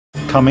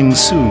Coming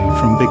soon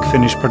from Big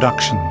Finish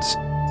Productions.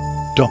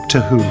 Doctor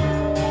Who,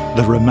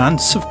 The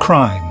Romance of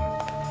Crime.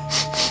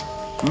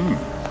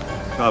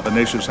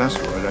 Carbonaceous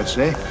asteroid, I'd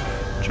say.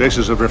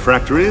 Traces of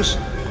refractories,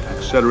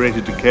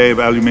 accelerated decay of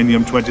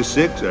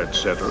aluminium-26,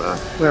 etc.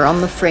 We're on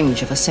the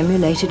fringe of a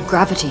simulated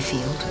gravity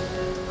field.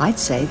 I'd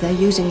say they're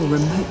using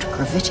remote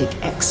gravitic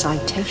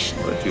excitation.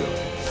 But you...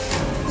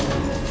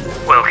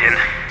 Wilkin,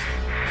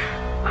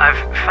 I've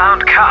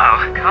found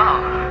Carl.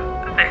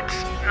 Carl?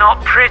 It's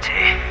not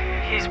pretty.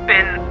 He's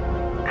been...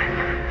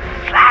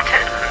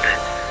 flattened.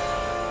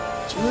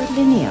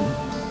 Duralinium.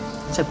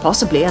 So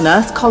possibly an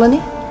Earth colony?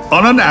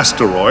 On an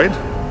asteroid?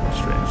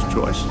 Strange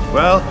choice.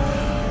 Well,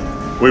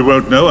 we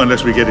won't know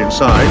unless we get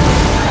inside.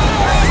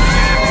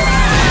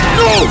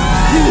 No!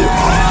 You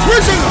are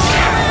prisoners!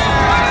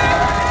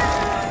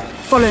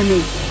 Follow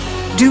me.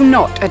 Do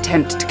not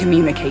attempt to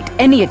communicate.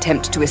 Any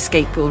attempt to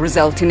escape will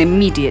result in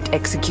immediate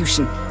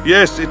execution.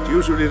 Yes, it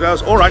usually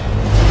does. All right.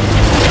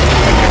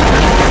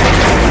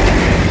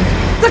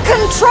 The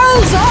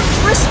controls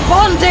aren't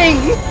responding!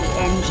 The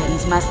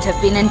engines must have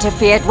been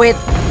interfered with.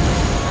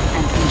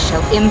 And we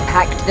shall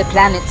impact the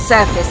planet's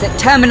surface at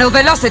terminal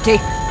velocity.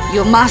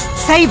 You must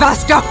save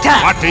us, Doctor!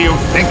 What do you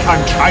think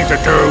I'm trying to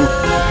do?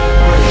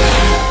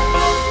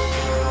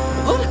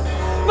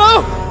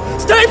 No!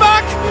 Stay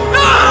back!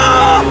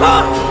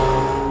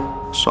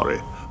 No!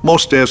 Sorry. More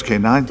stairs,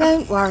 K9.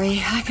 Don't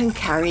worry, I can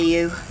carry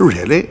you.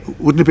 Really?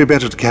 Wouldn't it be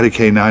better to carry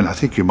K9? I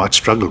think you might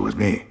struggle with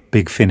me.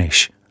 Big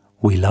Finish.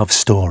 We love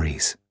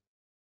stories.